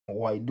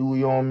White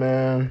dewy on,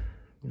 man.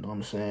 You know what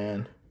I'm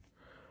saying?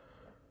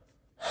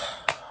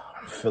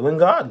 I'm feeling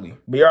godly.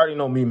 But you already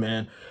know me,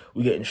 man.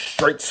 We getting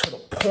straight to the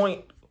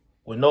point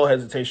with no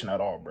hesitation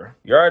at all, bro.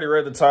 You already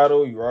read the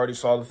title. You already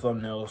saw the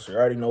thumbnail. So you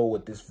already know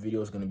what this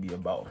video is going to be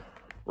about.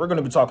 We're going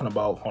to be talking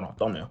about, hold on,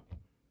 thumbnail.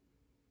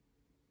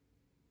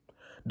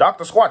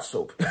 Dr. Sqautch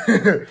soap.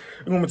 We're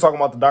going to be talking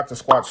about the Dr.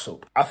 Sqautch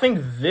soap. I think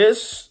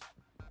this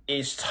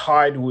is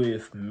tied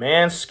with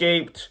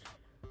Manscaped,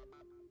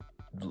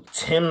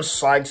 Tim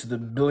Sykes, the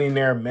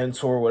billionaire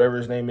mentor, whatever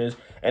his name is,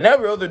 and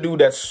every other dude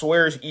that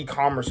swears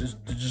e-commerce is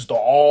just the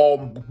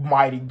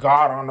almighty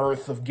God on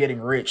earth of getting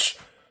rich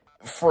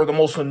for the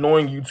most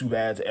annoying YouTube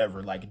ads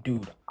ever. Like,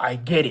 dude, I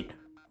get it.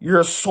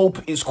 Your soap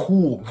is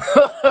cool.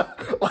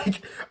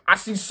 Like, I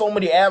see so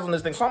many ads on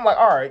this thing. So I'm like,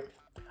 all right,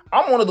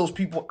 I'm one of those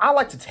people. I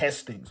like to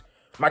test things.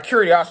 My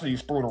curiosity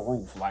is through the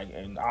roof. Like,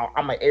 and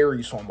I'm an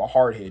Aries, so I'm a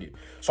hard-headed.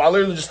 So I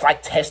literally just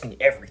like testing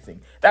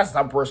everything. That's the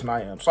type of person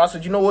I am. So I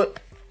said, you know what?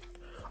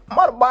 I'm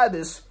about to buy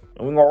this,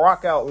 and we're going to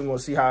rock out. We're going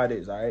to see how it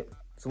is, all right?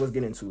 So let's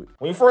get into it.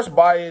 When you first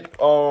buy it,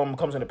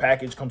 comes in a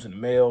package, comes in the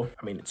mail.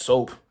 I mean, it's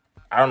soap.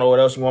 I don't know what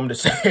else you want me to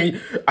say.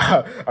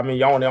 I mean,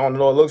 y'all want to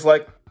know what it looks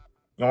like?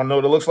 You want to know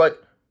what it looks like?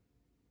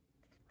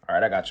 All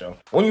right, I got y'all.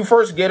 When you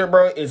first get it,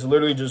 bro, it's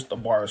literally just a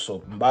bar of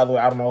soap. And by the way,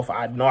 I don't know if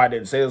I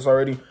didn't say this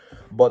already,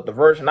 but the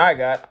version I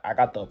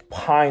got the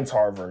pine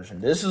tar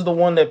version. This is the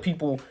one that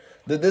people,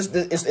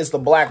 it's the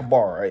black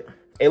bar, right?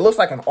 It looks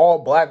like an all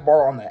black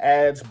bar on the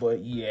ads,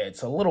 but yeah,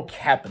 it's a little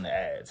cap in the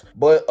ads.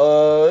 But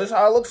this is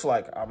how it looks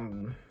like.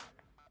 I'm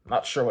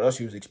not sure what else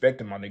you was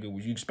expecting, my nigga.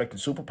 Was you expecting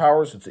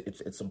superpowers?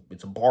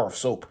 It's a bar of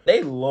soap.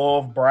 They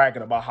love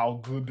bragging about how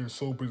good their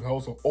soap is, how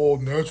it's an all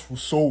natural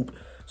soap.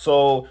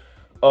 So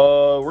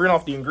we're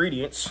off the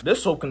ingredients.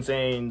 This soap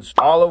contains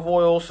olive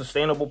oil,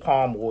 sustainable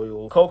palm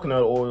oil,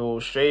 coconut oil,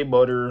 shea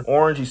butter,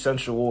 orange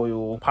essential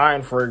oil,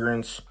 pine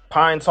fragrance,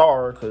 pine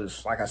tar,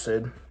 because like I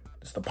said,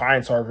 it's the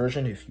pine tar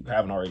version if you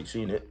haven't already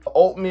seen it.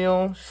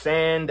 Oatmeal,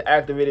 sand,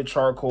 activated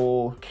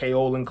charcoal,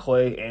 kaolin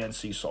clay, and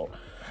sea salt.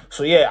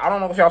 So yeah, I don't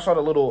know if y'all saw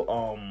the little,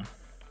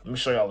 let me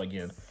show y'all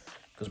again.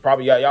 Because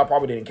probably, y'all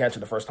probably didn't catch it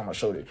the first time I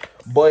showed it.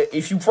 But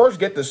if you first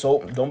get the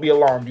soap, don't be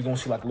alarmed. You're going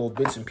to see like little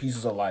bits and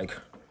pieces of like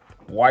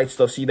white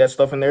stuff. See that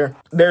stuff in there?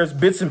 There's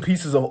bits and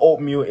pieces of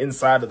oatmeal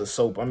inside of the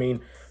soap. I mean,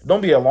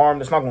 don't be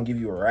alarmed. It's not going to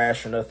give you a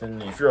rash or nothing.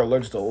 If you're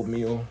allergic to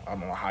oatmeal, I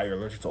don't know how you're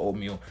allergic to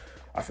oatmeal.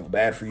 I feel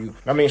bad for you.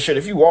 I mean, shit,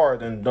 if you are,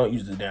 then don't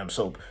use the damn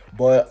soap.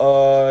 But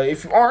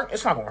if you aren't,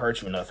 it's not going to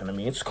hurt you or nothing. I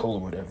mean, it's cool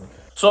or whatever.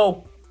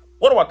 So,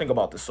 what do I think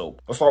about this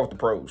soap? Let's start with the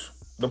pros.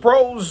 The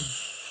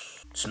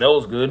pros,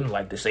 smells good,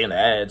 like they say in the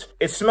ads.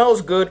 It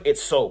smells good,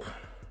 it's soap.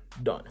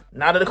 Done.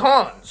 Now to the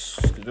cons.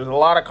 There's a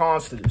lot of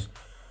cons to this.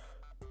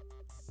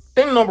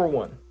 Thing number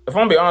one, if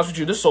I'm gonna be honest with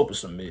you, this soap is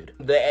some mid.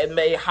 The ad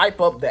may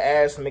hype up the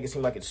ads to make it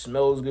seem like it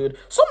smells good.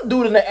 Some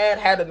dude in the ad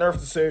had the nerve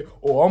to say,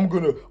 oh,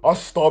 I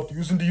stopped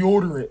using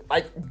deodorant.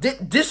 Like,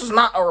 this is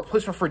not a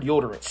replacement for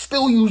deodorant.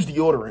 Still use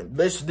deodorant.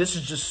 This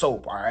is just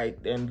soap, all right?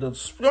 And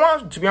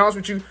to be honest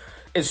with you,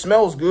 it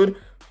smells good.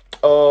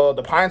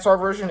 The pine tar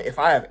version, if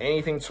I have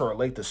anything to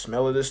relate the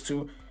smell of this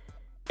to,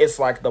 it's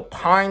like the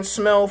pine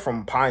smell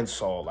from Pine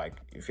Sol. Like,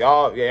 if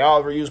y'all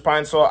ever use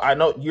Pine Sol, I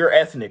know you're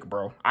ethnic,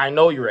 bro. I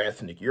know you're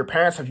ethnic. Your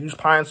parents have used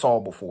Pine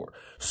Sol before.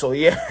 So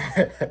yeah,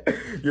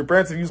 your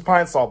parents have used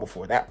Pine Sol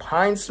before. That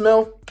pine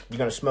smell, you're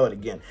gonna smell it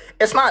again.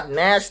 It's not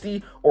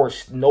nasty or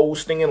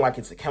nose stinging like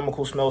it's a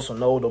chemical smell. So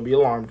no, don't be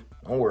alarmed.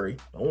 Don't worry.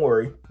 Don't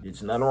worry.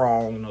 It's nothing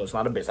wrong. No, it's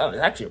not a bitch. It's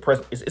actually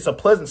it's a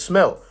pleasant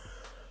smell.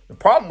 The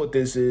problem with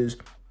this is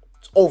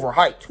it's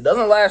overhyped. It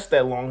doesn't last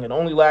that long. It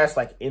only lasts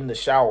like in the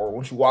shower.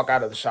 Once you walk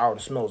out of the shower, the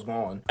smell's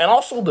gone. And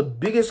also the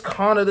biggest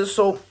con of this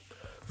soap,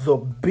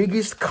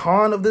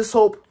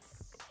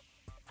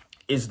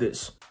 is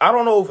this. I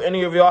don't know if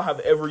any of y'all have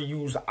ever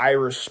used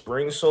Irish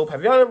Spring soap.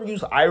 Have y'all ever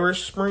used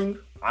Irish Spring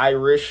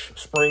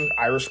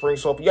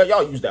soap? Yeah,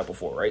 y'all used that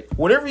before, right?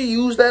 Whenever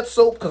you use that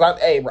soap, because I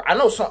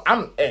know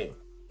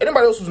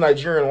anybody else who's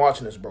Nigerian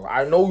watching this, bro,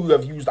 I know you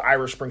have used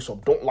Irish Spring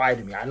soap. Don't lie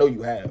to me. I know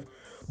you have.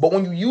 But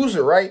when you use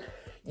it, right,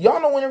 y'all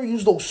know whenever you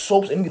use those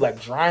soaps and be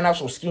like drying out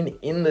your skin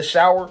in the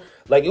shower,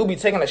 like you'll be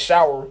taking a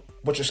shower,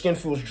 but your skin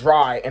feels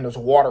dry and there's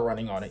water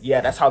running on it.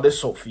 Yeah, that's how this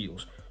soap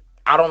feels.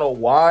 I don't know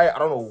why. I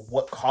don't know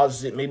what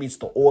causes it. Maybe it's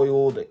the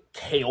oil, the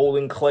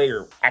kaolin clay,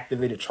 or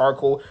activated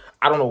charcoal.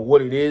 I don't know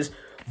what it is.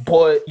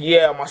 But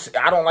yeah,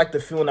 I don't like the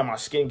feeling that my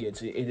skin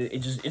gets. It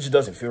just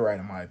doesn't feel right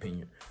in my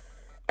opinion.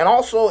 And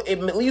also,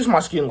 it leaves my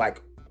skin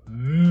like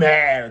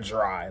mad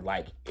dry.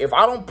 Like if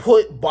I don't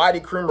put body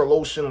cream or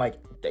lotion like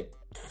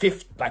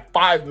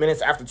 5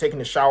 minutes after taking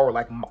the shower,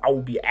 like I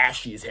will be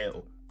ashy as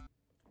hell.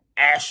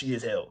 Ashy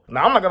as hell.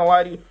 Now I'm not gonna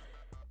lie to you.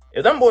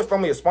 If them boys throw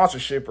me a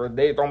sponsorship or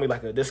they throw me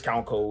like a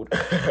discount code,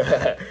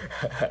 I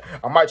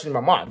might change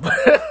my mind. Nah,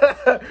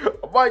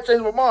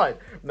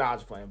 I'm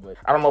just playing. But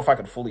I don't know if I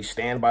could fully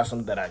stand by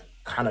something that I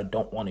kind of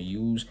don't want to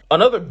use.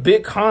 Another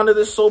big con of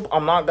this soap,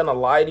 I'm not gonna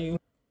lie to you.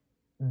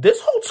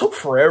 This whole took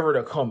forever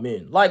to come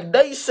in. Like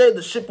they said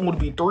the shipping would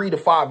be 3 to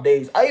 5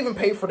 days. I even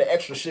paid for the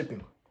extra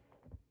shipping.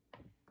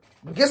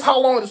 Guess how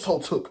long this whole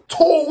took?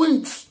 2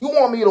 weeks. You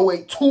want me to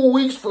wait 2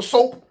 weeks for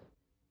soap?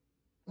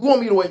 You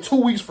want me to wait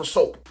 2 weeks for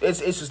soap? It's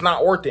just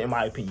not worth it, in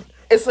my opinion.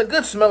 It's a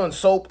good smelling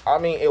soap. I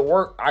mean, it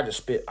worked. I just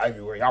spit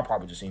everywhere. Y'all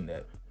probably just seen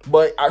that.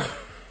 But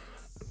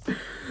it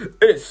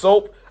is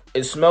soap.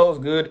 It smells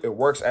good. It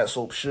works as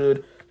soap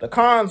should. The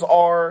cons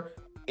are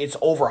it's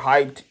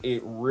overhyped.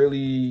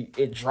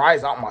 It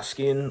dries out my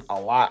skin a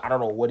lot. I don't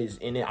know what is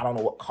in it. I don't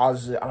know what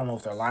causes it. I don't know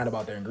if they're lying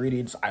about their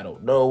ingredients. I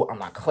don't know. I'm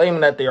not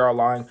claiming that they are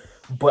lying,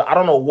 but I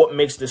don't know what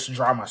makes this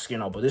dry my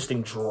skin out. But this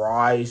thing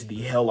dries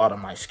the hell out of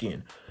my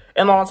skin.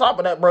 And on top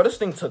of that, bro, this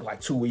thing took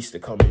like 2 weeks to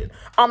come in.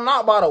 I'm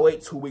not about to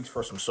wait 2 weeks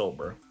for some soap,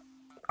 bro.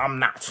 I'm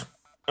not.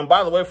 And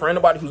by the way, for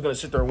anybody who's gonna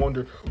sit there and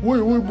wonder,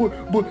 wait,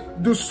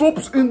 but the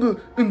soap's in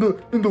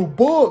the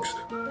box.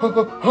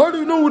 How do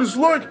you know what it's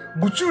like?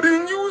 But you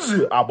didn't use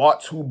it. I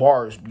bought 2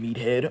 bars,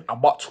 meathead. I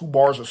bought 2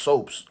 bars of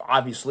soaps.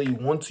 Obviously,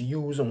 one to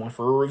use and one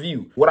for a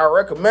review. Would I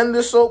recommend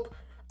this soap?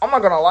 I'm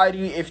not gonna lie to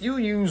you. If you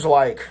use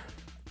like,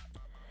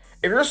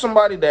 if you're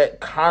somebody that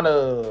kind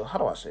of, how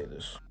do I say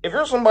this? If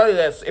you're somebody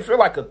that's, if you're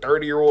like a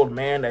 30-year-old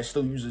man that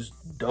still uses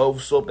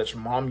Dove soap that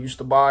your mom used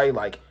to buy,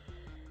 like,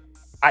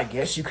 I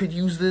guess you could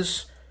use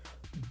this.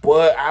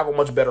 But I have a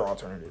much better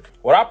alternative.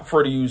 What I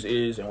prefer to use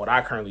is, and what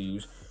I currently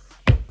use,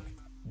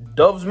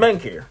 Dove's Men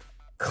Care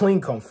Clean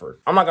Comfort.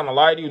 I'm not gonna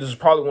lie to you, this is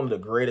probably one of the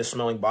greatest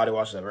smelling body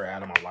washes I've ever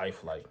had in my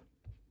life. Like,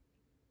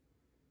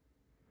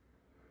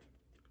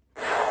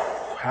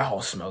 that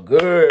all smell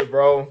good,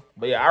 bro.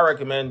 But yeah, I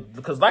recommend,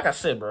 because like I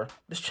said, bro,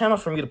 this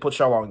channel's for me to put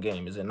y'all on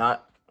game, is it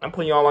not? I'm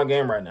putting y'all on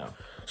game right now.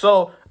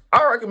 So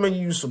I recommend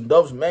you use some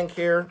Dove's Men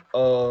Care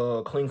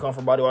Clean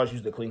Comfort body wash.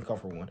 Use the Clean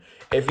Comfort one.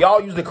 If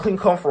y'all use the Clean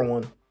Comfort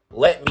one,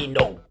 let me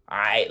know.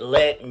 Alright,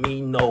 let me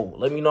know.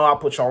 Let me know I'll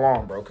put y'all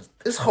on, bro, because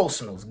this whole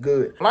smells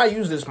good. When I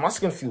use this, my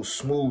skin feels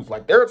smooth.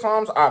 Like, there are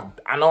times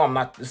I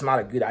know it's not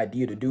a good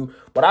idea to do,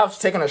 but I've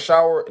taken a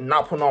shower and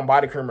not putting on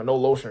body cream or no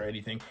lotion or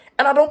anything,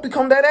 and I don't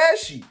become that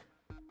ashy.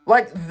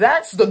 Like,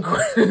 that's the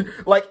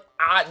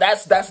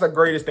that's the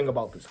greatest thing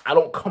about this. I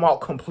don't come out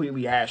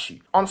completely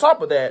ashy. On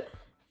top of that,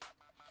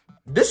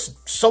 this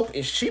soap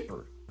is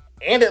cheaper.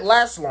 And it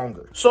lasts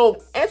longer.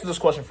 So, answer this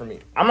question for me.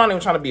 I'm not even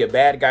trying to be a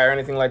bad guy or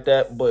anything like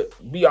that, but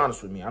be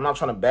honest with me. I'm not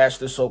trying to bash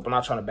this soap. I'm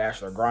not trying to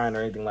bash their grind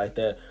or anything like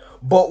that.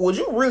 But would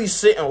you really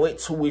sit and wait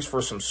 2 weeks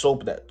for some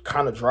soap that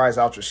kind of dries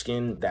out your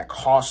skin that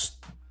costs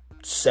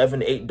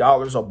 $7,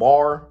 $8 a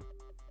bar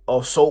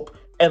of soap?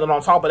 And then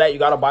on top of that, you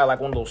got to buy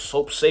like one of those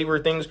soap saver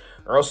things,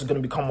 or else it's going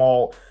to become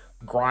all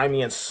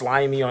grimy and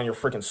slimy on your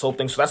freaking soap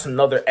thing. So that's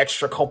another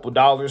extra couple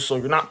dollars. So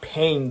you're not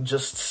paying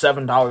just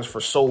 $7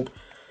 for soap.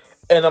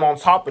 And then on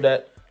top of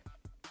that,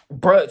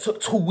 bro, it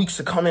took 2 weeks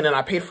to come in and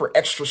I paid for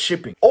extra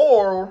shipping.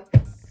 Or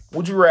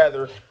would you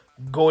rather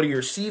go to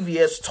your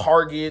CVS,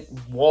 Target,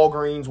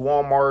 Walgreens,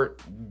 Walmart,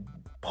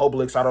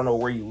 Publix, I don't know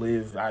where you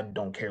live. I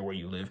don't care where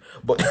you live.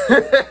 But,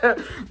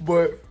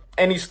 but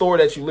any store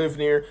that you live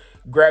near,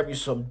 grab you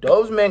some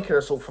Dove's Men Care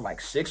soap for like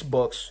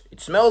 $6. It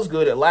smells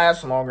good, it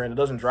lasts longer, and it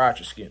doesn't dry out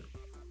your skin.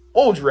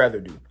 What would you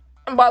rather do?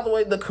 And by the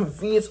way, the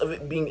convenience of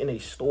it being in a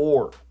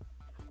store.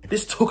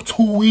 This took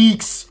 2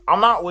 weeks. I'm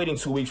not waiting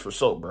 2 weeks for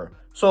soap, bro.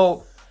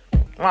 So,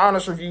 my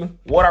honest review,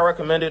 what I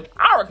recommended,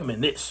 I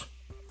recommend this.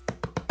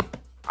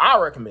 I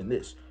recommend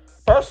this.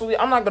 Personally,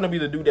 I'm not going to be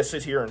the dude that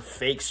sits here and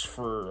fakes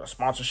for a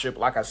sponsorship.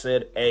 Like I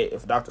said, hey,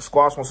 if Dr.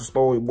 Sqautch wants to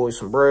spoil your boys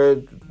some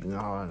bread, you know,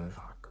 I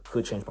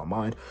could change my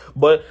mind.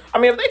 But, I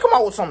mean, if they come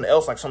out with something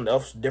else, like something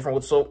else different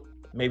with soap,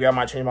 maybe I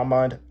might change my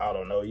mind. I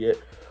don't know yet.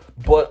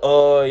 But,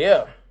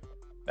 yeah,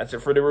 that's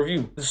it for the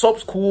review. The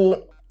soap's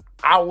cool.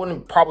 I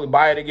wouldn't probably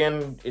buy it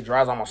again. It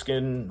dries on my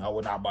skin. I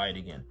would not buy it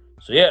again.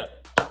 So, yeah,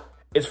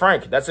 it's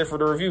Frank. That's it for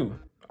the review.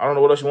 I don't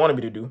know what else you wanted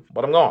me to do,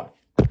 but I'm gone.